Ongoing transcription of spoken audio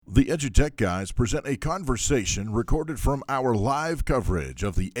The EduTech Guys present a conversation recorded from our live coverage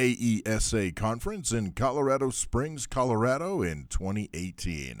of the AESA conference in Colorado Springs, Colorado in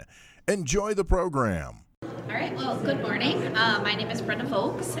 2018. Enjoy the program. All right, well, good morning. My name is Brenda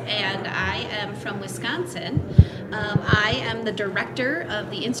Vogds, and I am from Wisconsin. I am the director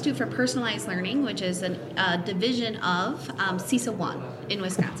of the Institute for Personalized Learning, which is a division of SESA1 in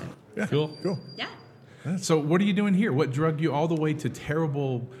Wisconsin. Yeah, cool. Yeah. So what are you doing here? What drug you all the way to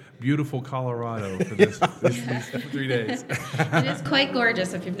terrible, beautiful Colorado for these 3 days? It is quite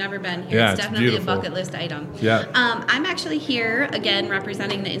gorgeous if you've never been here. Yeah, it's definitely beautiful. a bucket list item. Yeah. I'm actually here, again,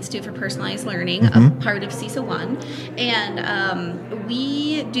 representing the Institute for Personalized Learning, a part of SESA1. And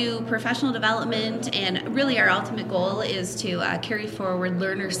we do professional development, and really our ultimate goal is to carry forward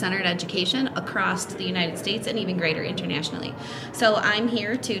learner-centered education across the United States and even greater internationally. So I'm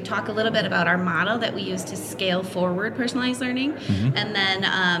here to talk a little bit about our model that we use to scale forward personalized learning, and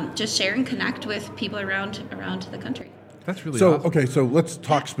then just share and connect with people around the country. That's really so awesome. Okay, so let's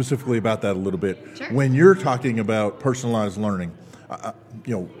talk specifically about that a little bit. Sure. When you're talking about personalized learning,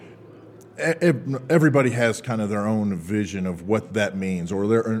 everybody has kind of their own vision of what that means or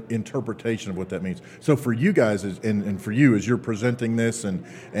their interpretation of what that means. So for you guys, and for you, as you're presenting this,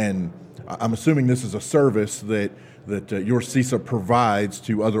 and I'm assuming this is a service that your SESA provides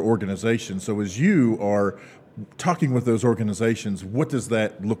to other organizations. So as you are talking with those organizations, what does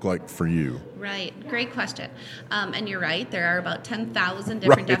that look like for you? Right. Great question. And you're right. There are about 10,000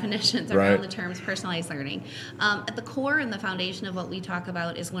 different definitions around the terms personalized learning. At the core and the foundation of what we talk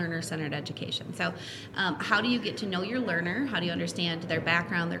about is learner-centered education. So how do you get to know your learner? How do you understand their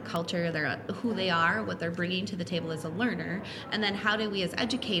background, their culture, who they are, what they're bringing to the table as a learner? And then how do we as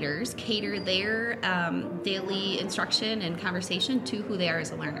educators cater their daily instruction and conversation to who they are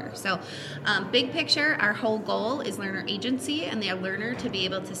as a learner? So big picture, our whole goal is learner agency, and the learner to be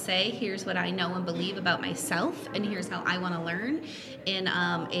able to say, here's what I know and believe about myself, and here's how I want to learn in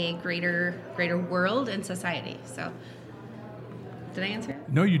a greater world and society. So, did I answer?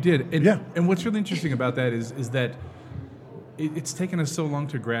 No, you did. And, yeah. And what's really interesting about that is that it's taken us so long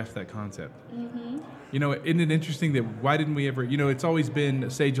to grasp that concept. Mm-hmm. You know, isn't it interesting that why didn't we ever? You know, it's always been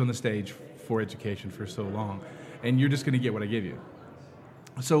sage on the stage for education for so long, and you're just going to get what I give you.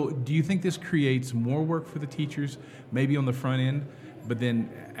 So do you think this creates more work for the teachers, maybe on the front end, but then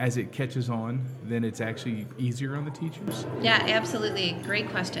as it catches on, then it's actually easier on the teachers? Yeah, absolutely. Great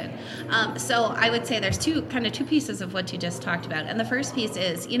question. So I would say there's two pieces of what you just talked about. And the first piece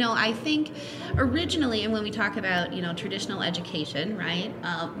is, I think originally, and when we talk about, traditional education, right,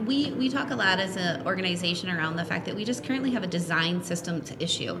 we talk a lot as an organization around the fact that we just currently have a design systems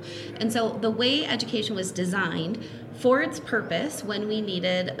issue. And so the way education was designed for its purpose when we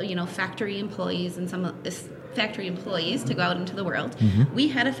needed, factory employees and some of this factory employees to go out into the world, we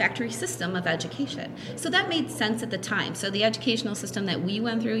had a factory system of education. So that made sense at the time. So the educational system that we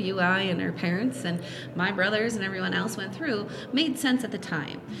went through, you, I, and our parents, and my brothers, and everyone else went through, made sense at the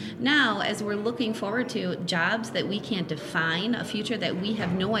time. Now, as we're looking forward to jobs that we can't define, a future that we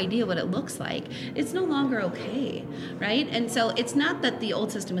have no idea what it looks like, it's no longer okay, right? And so it's not that the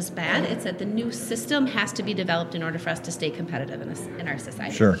old system is bad, it's that the new system has to be developed in order for us to stay competitive in our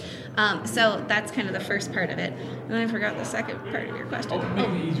society. Sure. So that's kind of the first part of it. And I forgot the second part of your question. Make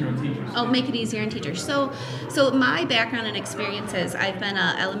it easier on teachers. Make it easier on teachers. So my background and experiences, I've been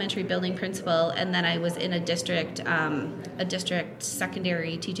an elementary building principal, and then I was in a district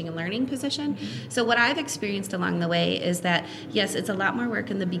secondary teaching and learning position. So what I've experienced along the way is that, yes, it's a lot more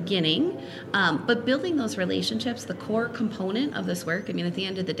work in the beginning, but building those relationships, the core component of this work, at the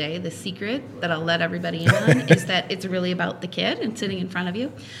end of the day, the secret that I'll let everybody in on is that it's really about the kid and sitting in front of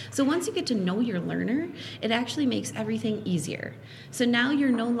you. So once you get to know your learner, it actually makes everything easier. So now you're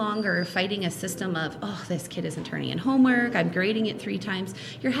no longer fighting a system of, this kid isn't turning in homework, I'm grading it 3 times.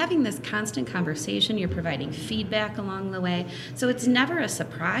 You're having this constant conversation, you're providing feedback along the way. So it's never a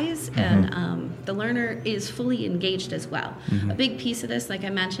surprise, and the learner is fully engaged as well. A big piece of this, like I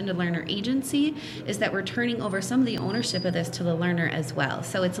mentioned, a learner agency, is that we're turning over some of the ownership of this to the learner as well.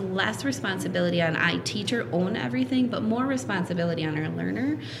 So it's less responsibility on I, teacher, own everything, but more responsibility on our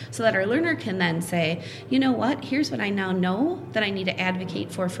learner, so that our learner can then say, you know what, here's what I now know that I need to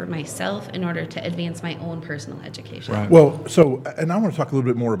advocate for myself in order to advance my own personal education. Right. Well, so, and I want to talk a little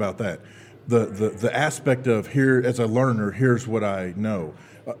bit more about that. The aspect of here as a learner, here's what I know.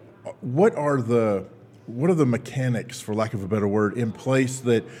 What are the mechanics, for lack of a better word, in place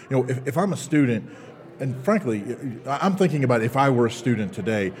that, if I'm a student, and frankly, I'm thinking about if I were a student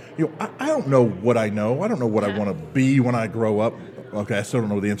today, I don't know what I know. I don't know what I want to be when I grow up. Okay, I still don't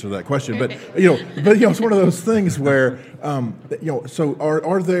know the answer to that question, but it's one of those things where, so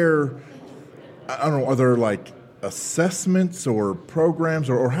are there, I don't know, are there like assessments or programs,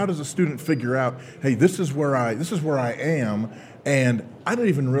 or how does a student figure out, hey, this is where I am, and I didn't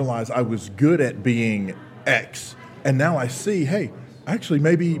even realize I was good at being X, and now I see, hey, actually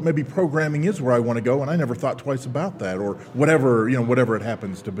maybe programming is where I want to go, and I never thought twice about that, or whatever it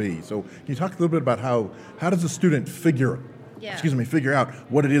happens to be. So can you talk a little bit about how does a student figure out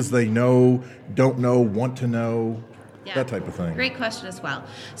what it is they know, don't know, want to know? Yeah. That type of thing. Great question as well.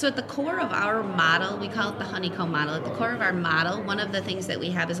 So at the core of our model, we call it the honeycomb model. At the core of our model, one of the things that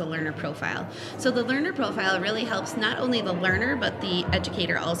we have is a learner profile. So the learner profile really helps not only the learner, but the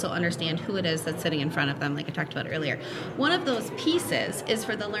educator also understand who it is that's sitting in front of them, like I talked about earlier. One of those pieces is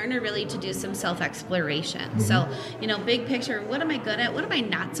for the learner really to do some self-exploration. So, big picture, what am I good at? What am I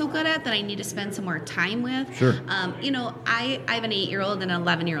not so good at that I need to spend some more time with? Sure. I have an 8-year-old and an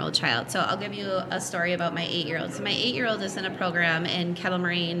 11-year-old child. So I'll give you a story about my 8-year-old. So my 8-year-old is in a program in Kettle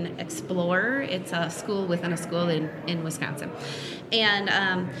Moraine Explorer. It's a school within a school in Wisconsin.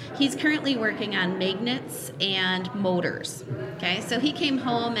 And he's currently working on magnets and motors. Okay, so he came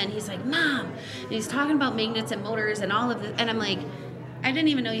home and he's like, Mom, and he's talking about magnets and motors and all of this. And I'm like, I didn't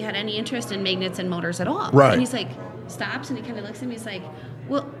even know you had any interest in magnets and motors at all. Right. And he's like, stops and he kind of looks at me. He's like,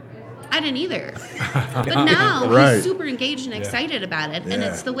 well, I didn't either. But now he's super engaged and excited about it. And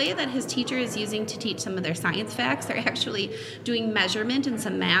it's the way that his teacher is using to teach some of their science facts. They're actually doing measurement and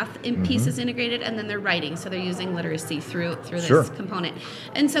some math in pieces integrated, and then they're writing. So they're using literacy through this component.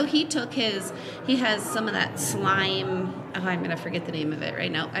 And so he has some of that slime. Oh, I'm going to forget the name of it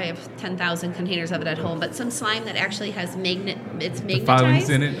right now. I have 10,000 containers of it at home, but some slime that actually has it's magnetized. Filings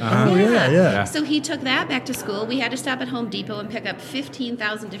in it. Oh, yeah. So he took that back to school. We had to stop at Home Depot and pick up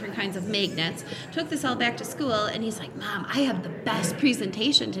 15,000 different kinds of magnets. Took this all back to school, and he's like, Mom, I have the best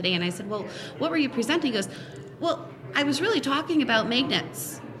presentation today. And I said, well, what were you presenting? He goes, well, I was really talking about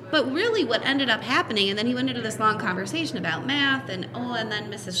magnets. But really what ended up happening, and then he went into this long conversation about math, and then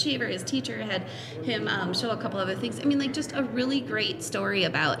Mrs. Shaver, his teacher, had him show a couple other things. I mean, like, just a really great story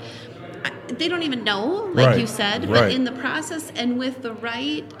about, they don't even know, like you said, but in the process and with the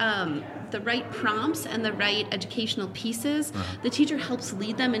right prompts and the right educational pieces, the teacher helps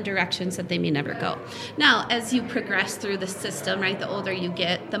lead them in directions that they may never go. Now, as you progress through the system, right, the older you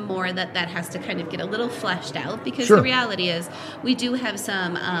get, the more that has to kind of get a little fleshed out, because the reality is we do have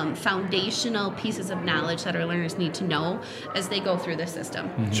some foundational pieces of knowledge that our learners need to know as they go through the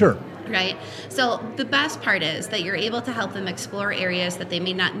system. Sure. Right? So the best part is that you're able to help them explore areas that they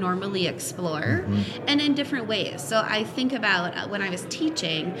may not normally explore, and in different ways. So I think about when I was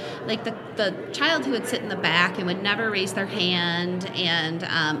teaching, like the child who would sit in the back and would never raise their hand, and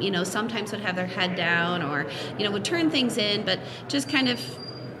sometimes would have their head down, or would turn things in, but just kind of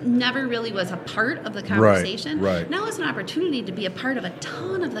never really was a part of the conversation. Right. Now is an opportunity to be a part of a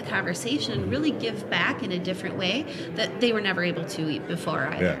ton of the conversation and really give back in a different way that they were never able to before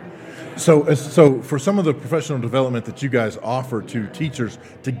either. Yeah. So for some of the professional development that you guys offer to teachers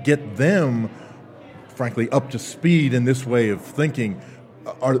to get them, frankly, up to speed in this way of thinking,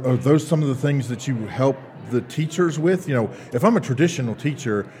 are those some of the things that you help the teachers with? If I'm a traditional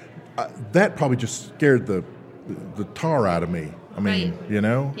teacher, that probably just scared the tar out of me. I mean,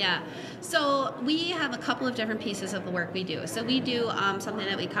 Yeah. So we have a couple of different pieces of the work we do. So we do something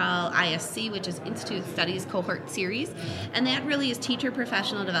that we call ISC, which is Institute Studies Cohort Series. And that really is teacher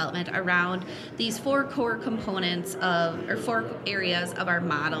professional development around these 4 core components or 4 areas of our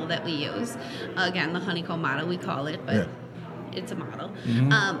model that we use. Again, the honeycomb model, we call it, but it's a model.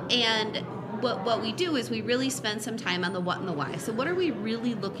 And what we do is we really spend some time on the what and the why. So what are we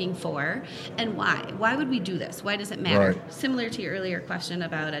really looking for, and why? Why would we do this? Why does it matter? Right. Similar to your earlier question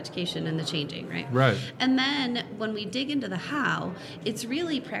about education and the changing, right? Right. And then when we dig into the how, it's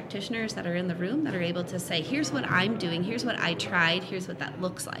really practitioners that are in the room that are able to say, here's what I'm doing, here's what I tried, here's what that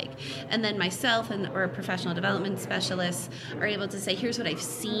looks like. And then myself or professional development specialists are able to say, here's what I've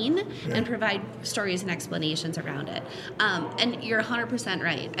seen, and provide stories and explanations around it. And you're 100%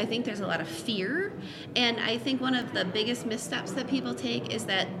 right. I think there's a lot of fear. And I think one of the biggest missteps that people take is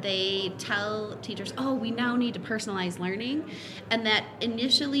that they tell teachers, we now need to personalize learning. And that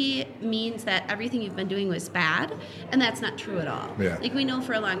initially means that everything you've been doing was bad. And that's not true at all. Yeah. Like, we know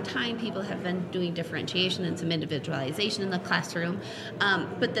for a long time people have been doing differentiation and some individualization in the classroom.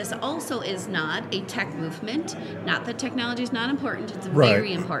 But this also is not a tech movement. Not that technology is not important. It's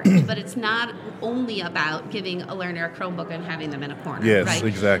very important. But it's not only about giving a learner a Chromebook and having them in a corner. Yes, right?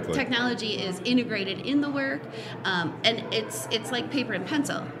 exactly. Technology is integrated in the work, and it's like paper and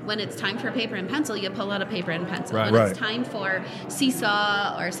pencil. When it's time for paper and pencil, you pull out a paper and pencil. Right. When it's time for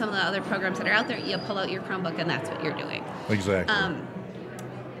SESA or some of the other programs that are out there, you pull out your Chromebook, and that's what you're doing. Exactly.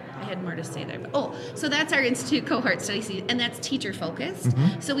 I had more to say there. So that's our Institute Cohort Study, and that's teacher focused.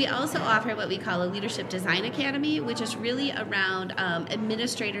 Mm-hmm. So we also offer what we call a Leadership Design Academy, which is really around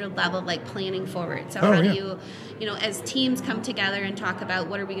administrator level, like planning forward. So how do you know, as teams come together and talk about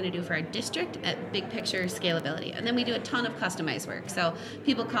what are we going to do for our district at big picture scalability. And then we do a ton of customized work. So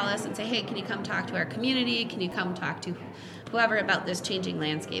people call us and say, hey, can you come talk to our community? Can you come talk to whoever about this changing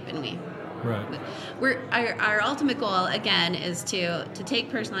landscape? And our ultimate goal again is to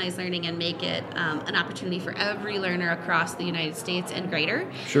take personalized learning and make it an opportunity for every learner across the United States and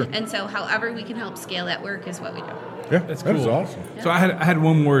greater. Sure. And so however we can help scale that work is what we do. Yeah, That's cool. That is awesome. So I had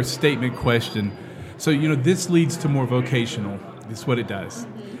one more statement question. So this leads to more vocational. This is what it does,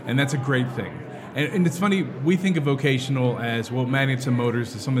 and that's a great thing. And it's funny, we think of vocational as, well, magnets and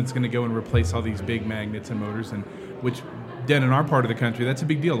motors, is someone's going to go and replace all these big magnets and motors, and which then in our part of the country, that's a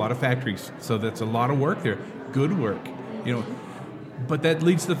big deal. A lot of factories, so that's a lot of work there. Good work, But that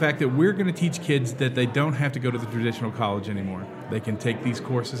leads to the fact that we're going to teach kids that they don't have to go to the traditional college anymore. They can take these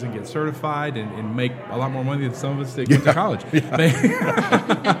courses and get certified and make a lot more money than some of us that went to college.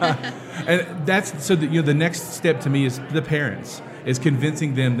 And that's so that the next step to me is the parents, is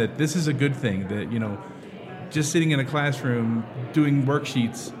convincing them that this is a good thing, that just sitting in a classroom doing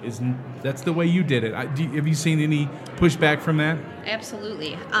worksheets that's the way you did it. Have you seen any pushback from that?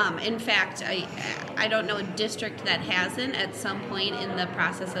 Absolutely. In fact, I don't know a district that hasn't at some point in the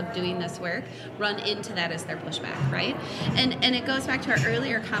process of doing this work run into that as their pushback, right? And it goes back to our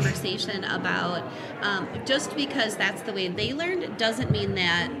earlier conversation about just because that's the way they learned doesn't mean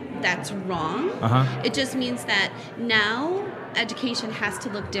that that's wrong. It just means that now education has to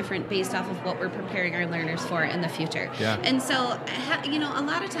look different based off of what we're preparing our learners for in the future. Yeah. And so, a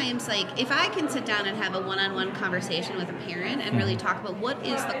lot of times, like, if I can sit down and have a one-on-one conversation with a parent and really talk about what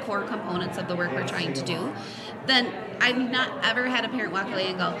is the core components of the work we're trying to do, then I've not ever had a parent walk away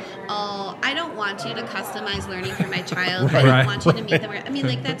and go, oh, I don't want you to customize learning for my child. I don't want you to meet them. I mean,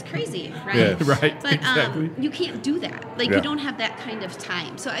 like, that's crazy, right? Yes. Right, But exactly. you can't do that. Like, you don't have that kind of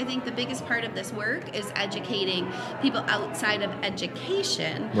time. So I think the biggest part of this work is educating people outside of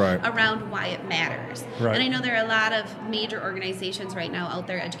education around why it matters. Right. And I know there are a lot of major organizations right now out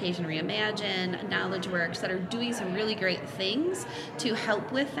there, Education Reimagine, Knowledge Works, that are doing some really great things to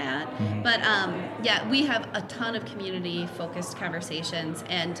help with that. But we have a ton of community-focused conversations,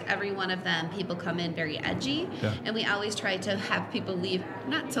 and every one of them, people come in very edgy, and we always try to have people leave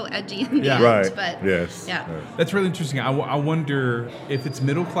not so edgy in the end. But yes. yeah. That's really interesting. I wonder if it's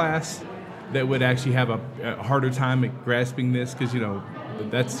middle class that would actually have a harder time at grasping this, because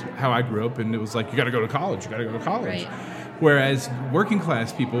that's how I grew up, and it was like, you got to go to college. Right. Whereas working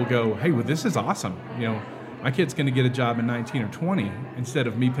class people go, hey, well, this is awesome. My kid's going to get a job in 19 or 20 instead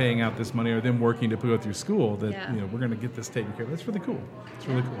of me paying out this money or them working to go through school. That we're going to get this taken care of. That's really cool. It's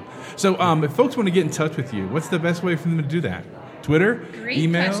really cool. So if folks want to get in touch with you, what's the best way for them to do that? Twitter? Great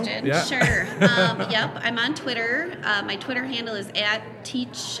email? question. Yeah. Sure. I'm on Twitter. My Twitter handle is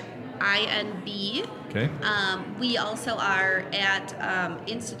 @teachinb. Okay. We also are at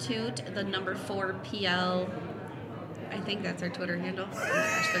Institute, the number 4PL. I think that's our Twitter handle. Oh my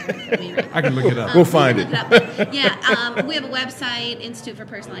gosh, they're going to put me right. I can look it up. We'll find it. We have a website, Institute for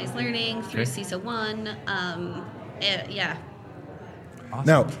Personalized Learning, through SESA1.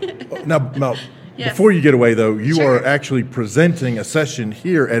 Awesome. Now, Yes. before you get away, though, you Sure. are actually presenting a session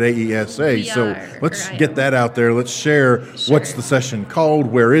here at AESA. We so are, let's or I get am. that out there. Let's share what's the session called,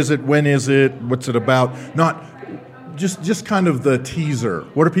 where is it, when is it, what's it about? Not just kind of the teaser.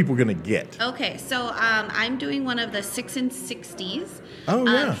 What are people going to get? Okay, so I'm doing one of the 6 and 60s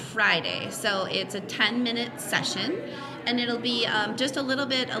on Friday. So it's a 10-minute session, and it'll be just a little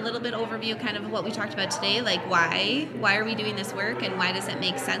bit overview, kind of what we talked about today, like why are we doing this work, and why does it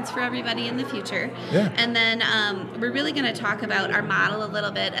make sense for everybody in the future? Yeah. And then we're really going to talk about our model a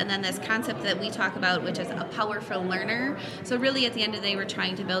little bit, and then this concept that we talk about, which is a powerful learner. So really, at the end of the day, we're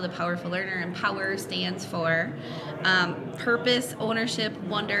trying to build a powerful learner, and POWER stands for purpose, ownership,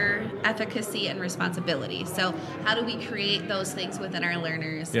 wonder, efficacy, and responsibility. So how do we create those things within our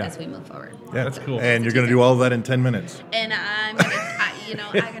learners as we move forward? Yeah, That's cool. And you're going to do all of that in 10 minutes. And I'm gonna, I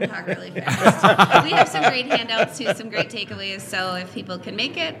can talk really fast. We have some great handouts too, some great takeaways. So if people can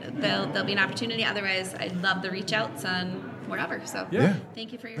make it, there'll be an opportunity. Otherwise, I'd love the reach outs on wherever. So Yeah.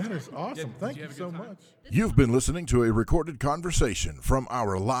 thank you for your That time. is awesome. Yeah, Thank did you you have a so good time? much. You've been listening to a recorded conversation from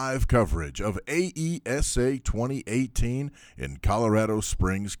our live coverage of AESA 2018 in Colorado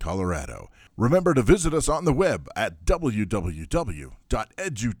Springs, Colorado. Remember to visit us on the web at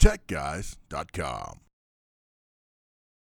www.edutechguys.com.